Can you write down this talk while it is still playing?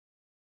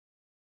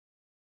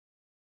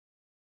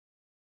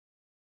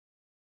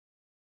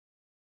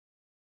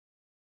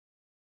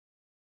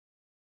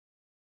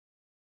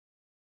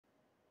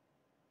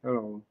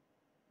Hello,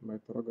 my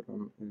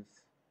program is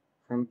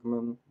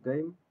Hangman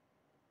game,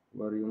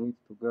 where you need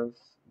to guess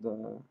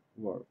the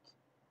word.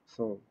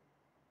 So,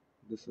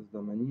 this is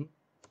the menu.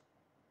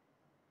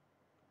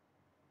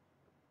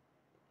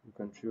 You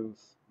can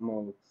choose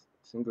mode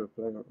single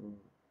player or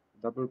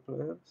double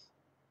players,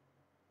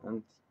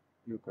 and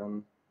you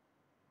can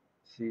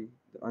see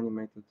the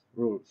animated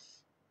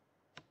rules.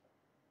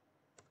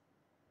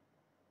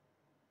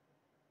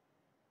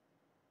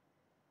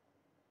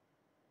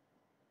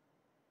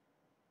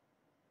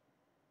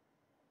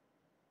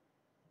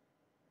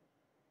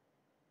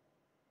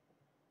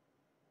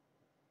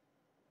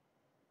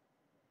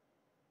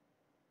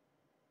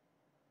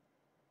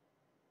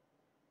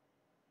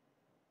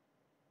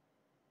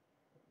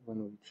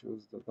 When we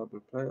choose the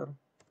double player,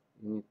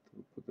 you need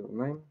to put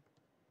your name,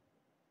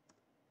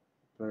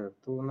 player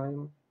 2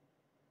 name,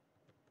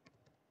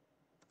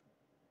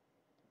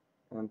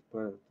 and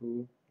player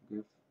 2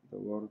 give the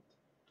word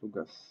to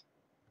guess.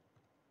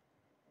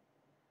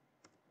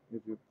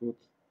 If you put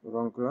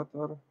wrong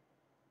letter,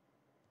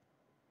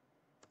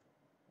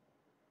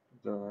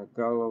 the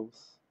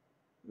gallows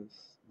is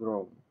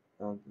drawn,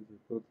 and if you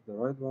put the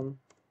right one,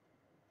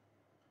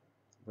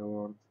 the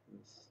word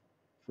is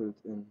filled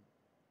in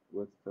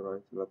with the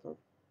right letter.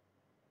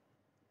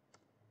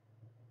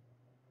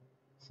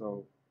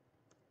 So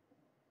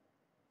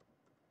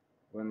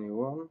when you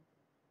won,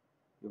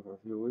 you have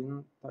your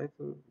win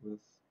title with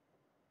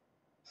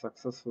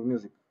successful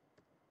music.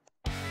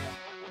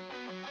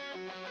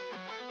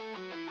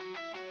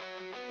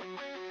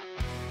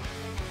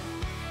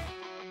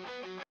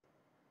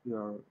 You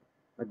are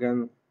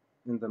again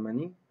in the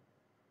menu,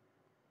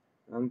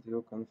 and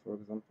you can, for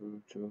example,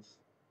 choose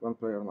one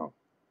player now.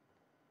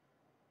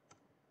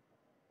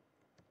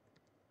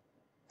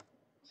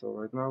 So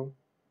right now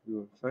you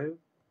will fail,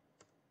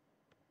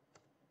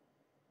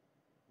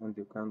 and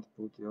you can't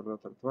put your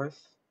letter twice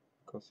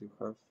because you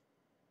have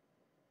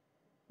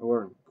a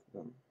warning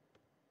then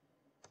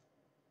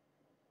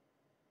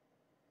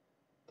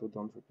to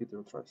don't repeat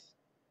your tries.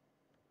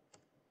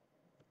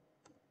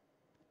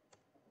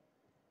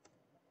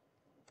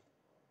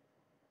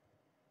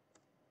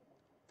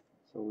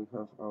 So we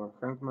have our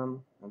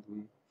Hangman, and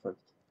we failed.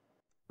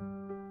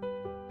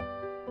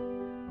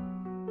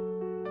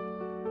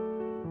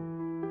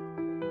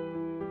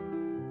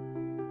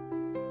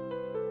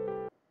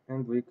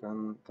 And we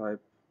can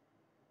type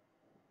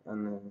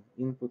an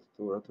input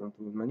to return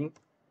to the menu,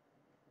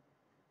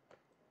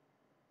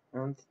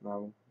 and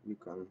now we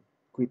can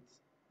quit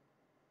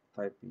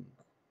typing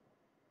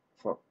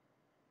 4.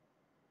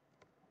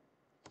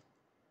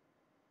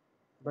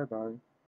 Bye bye.